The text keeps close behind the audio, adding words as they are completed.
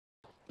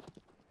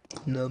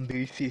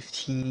Number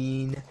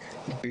 15,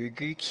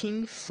 Burger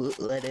King foot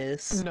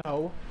lettuce.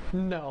 No,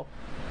 no.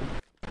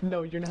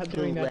 No, you're not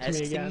doing that to me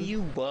again. The last thing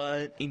you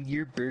want in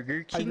your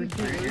Burger King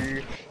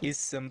burger is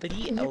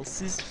somebody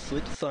else's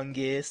foot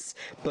fungus,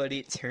 but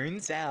it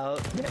turns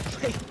out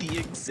that might be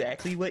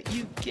exactly what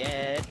you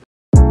get.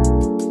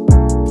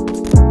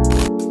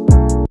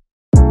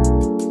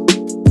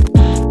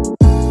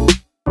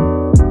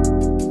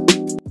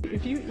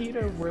 If you eat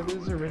a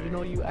Werther's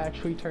original, you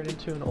actually turn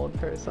into an old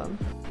person.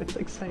 It's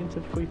like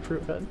scientifically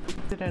proven.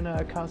 It in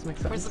cosmic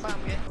sense. Where's the bomb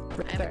get?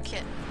 Right I there. have a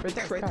kit. Right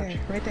there. Right Crouch. there.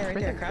 Right there. Right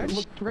there. Crouch.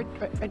 Look right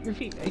at your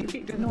feet. At your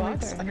feet. In the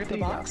box. Right Under the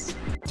box.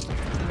 You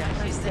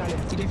got it. Got it.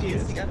 You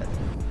defused. You got it.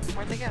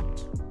 Where'd they go?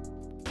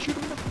 Shoot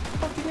him in the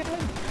fucking head.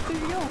 There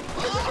you go.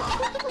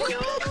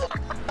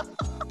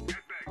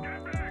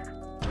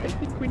 I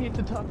think we need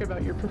to talk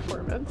about your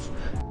performance.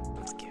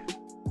 That's cute.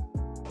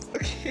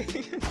 Okay.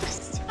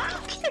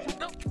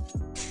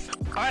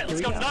 Alright, let's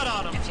go nut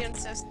on him. If you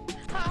insist.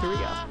 Here we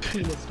go.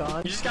 Penis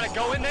dog. You just gotta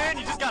go in there and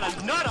you just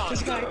gotta nut on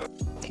him.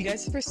 You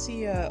guys ever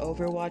see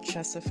Overwatch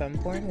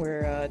SFM porn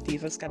where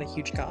Diva's got a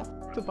huge cock?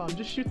 The bomb.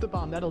 Just shoot the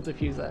bomb. That'll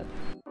defuse it.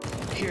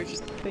 Here,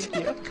 just Thank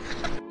you.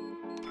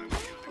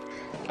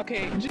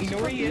 okay. Just You know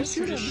where he is?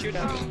 shoot Just him. shoot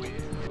him.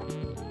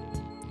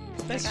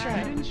 Let's I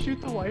try. didn't shoot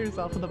the wires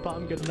off of the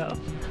bomb good enough.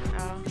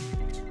 Oh.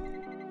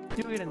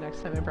 You'll get it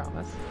next time, I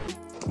promise.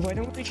 Why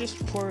don't we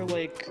just pour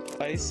like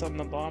ice on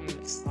the bomb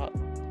and stop?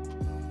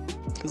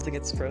 Because it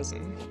gets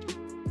frozen.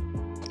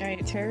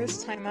 Alright,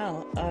 terrorist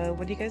timeout.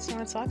 What do you guys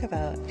want to talk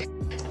about?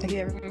 Okay,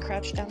 everyone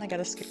crouch down. I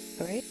gotta skip.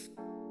 Alright?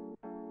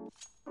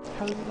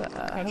 How's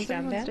down, everyone's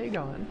Dan? day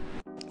going?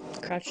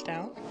 Crouch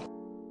down.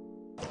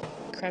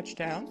 Crouch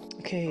down.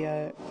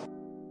 Okay,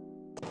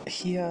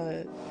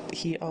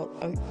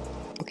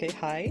 okay,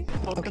 hi.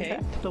 Welcome Okay.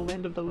 back to the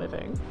land of the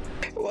living.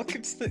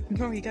 Welcome to the-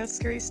 No, you got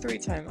scary story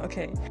time.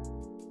 Okay.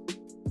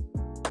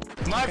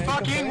 My Okay, go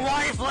fucking for it.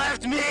 wife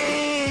left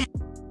me!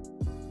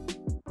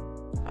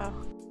 Oh.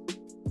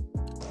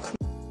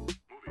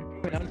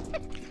 Moving on.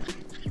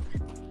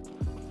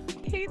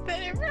 I hate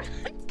that everyone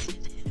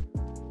did it.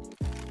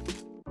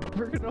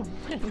 We're gonna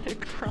win, I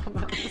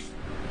promise.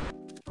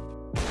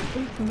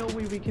 There's no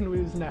way we can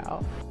lose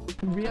now.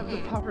 We have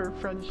the power of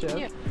friendship.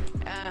 Yeah.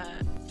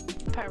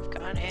 Power of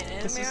God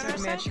and This is enemy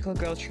a magical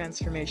girl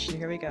transformation.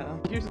 Here we go.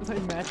 Here's my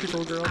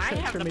magical girl I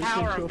have the transformation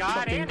power into of a God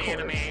fucking and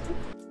corpse. anime.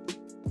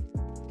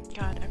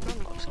 God,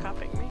 everyone loves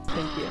copying me.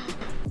 Thank you.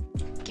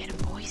 Get him,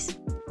 boys.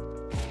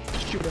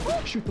 Shoot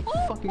him. Shoot the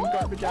fucking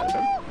garbage out of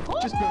him.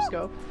 Just no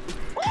scope.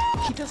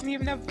 He doesn't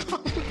even have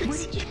bombs. Where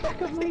did you fuck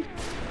him, like?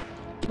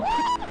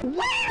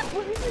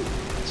 Where is he?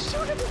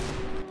 Shoot him!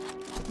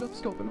 No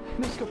scope him.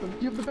 No scope him.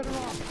 You have the better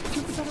off.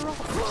 You have the better off.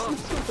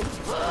 Just no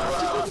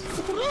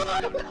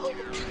scope him.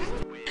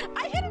 I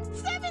hit him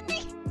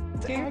 70!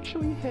 To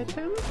actually hit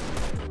him?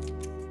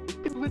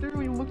 It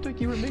literally looked like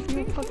you were making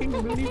a fucking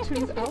Looney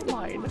Tunes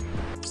outline.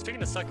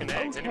 Speaking of sucking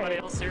eggs, Okay. anybody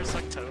else here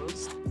suck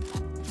toes?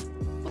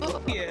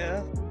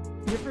 Yeah.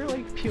 You ever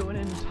like peel an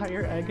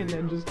entire egg and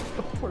then just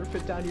horf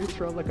it down your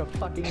throat like a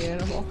fucking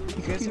animal?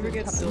 You guys ever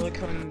get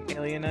silicone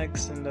alien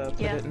eggs and put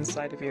Yeah. it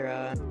inside of your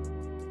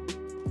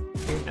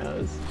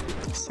nose?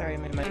 Sorry,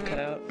 my mic cut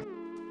out.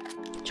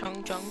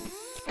 Chung chung.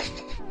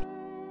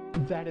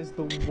 That is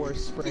the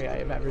worst spray I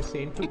have ever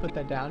seen. Who put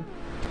that down?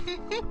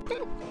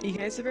 You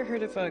guys ever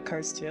heard of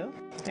Cars 2?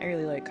 I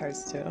really like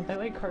Cars 2. I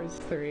like Cars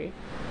 3.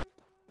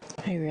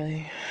 I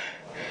really...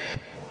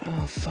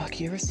 Oh fuck,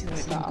 you ever see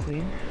Lightning Stop.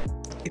 McQueen?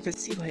 You ever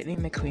see Lightning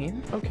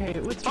McQueen? Okay,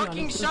 let's be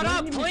Fucking honest. shut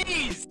up, Lightning Mc-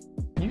 please!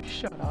 You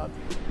shut up.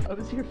 I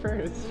was here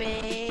first.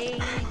 Me.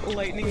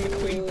 Lightning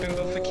McQueen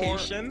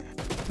bimbofication?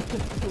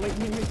 Did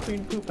Lightning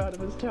McQueen poop out of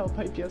his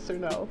tailpipe, yes or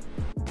no?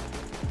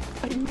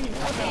 I mean,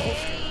 no.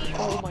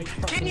 Oh my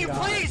fucking Can you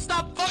god. please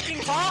stop fucking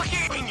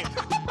talking?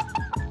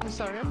 I'm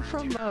sorry, I'm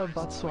from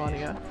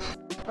Botswana.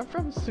 I'm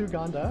from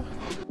Suganda.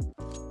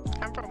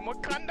 I'm from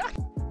Wakanda.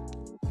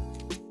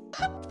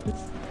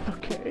 It's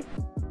okay.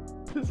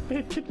 This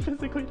man can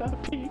physically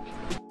not peek.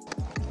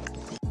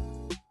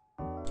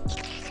 Oh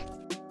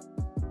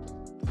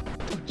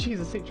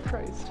Jesus H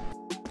Christ.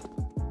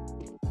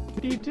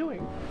 What are you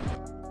doing?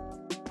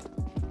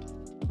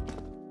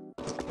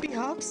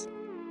 Hops?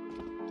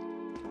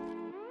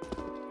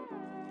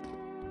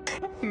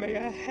 May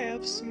I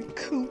have some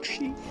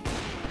coochie?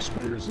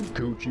 Spare some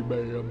coochie,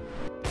 ma'am.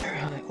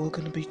 Alright, we're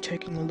gonna be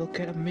taking a look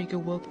at Amiga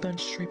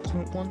Workbench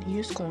 3.1. He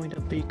is going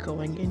to be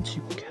going into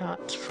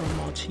Cat from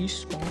our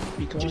T-spawn.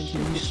 Be going Just shoot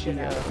the to shit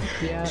out of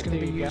him. Yeah, he's gonna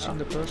there be you using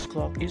go. the burst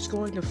clock. He's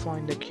going to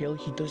find a kill.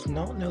 He does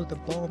not know the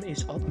bomb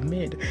is up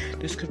mid.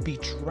 This could be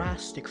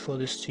drastic for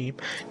this team.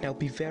 Now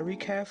be very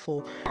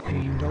careful.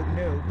 You don't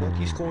know what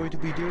he's going to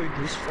be doing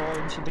this far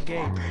into the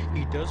game.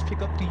 He does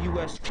pick up the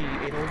USP.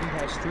 It only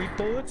has 3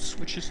 bullets,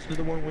 switches to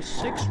the one with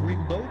 6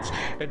 reloads,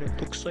 and it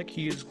looks like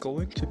he is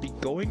going to be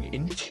going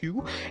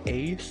into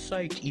a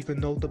site, even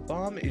though the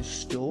bomb is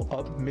still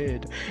up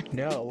mid.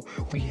 Now,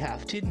 we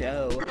have to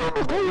know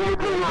what we're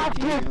going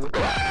to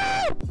do.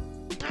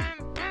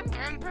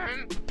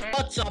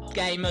 What's up,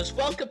 gamers?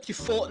 Welcome to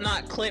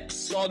Fortnite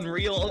Clips on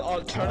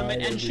Real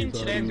Tournament Engine.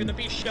 Today I'm going to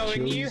be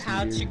showing you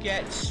how to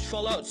get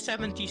Fallout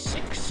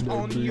 76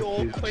 on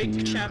your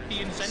Quake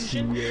Champions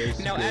engine.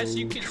 Now, as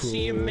you can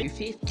see in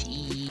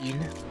 15,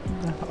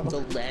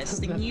 the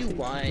last thing you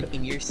want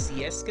in your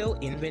CSGO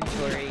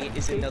inventory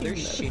is another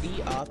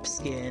shitty op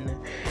skin.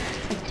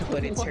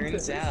 But it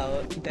turns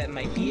out that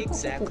might be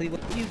exactly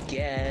what you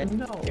get.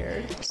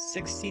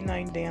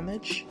 69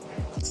 damage.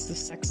 It's the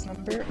sex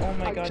number. Oh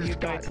my god, you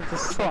died to the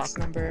sex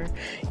number.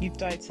 You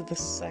died to the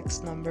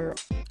sex number.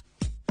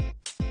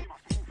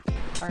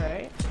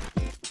 Alright.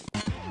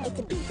 It's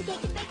a piece of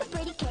cake to bake a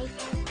pretty cake.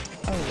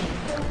 Oh.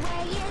 The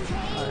way is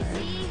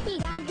hazy. You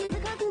gotta do the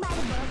cooking by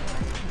the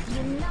book.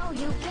 You know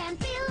you can't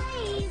be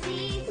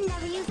lazy.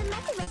 Never use a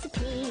messy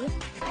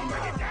recipe.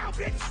 Bring it down,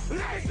 bitch.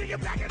 Let me see you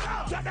back it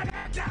up. Drop that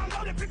ass down,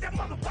 load it, pick that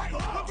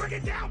motherfucker. Bring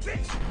it down,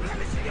 bitch. Let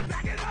me see you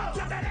back it up.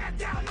 Drop that ass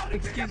down, load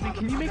it, pick that Excuse me,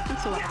 can you make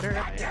this louder?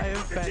 I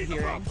have bad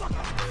hearing.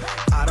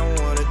 I don't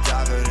wanna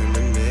die for them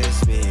to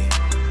miss me.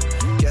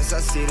 Guess I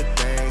see the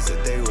things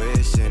that they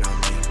wishing on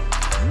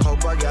me.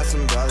 Hope I got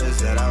some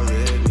brothers that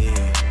outlive me.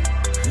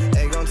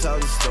 Ain't gon' tell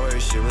the story,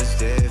 shit was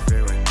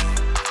different with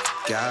me.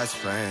 God's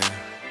plan,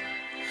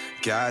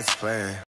 God's plan.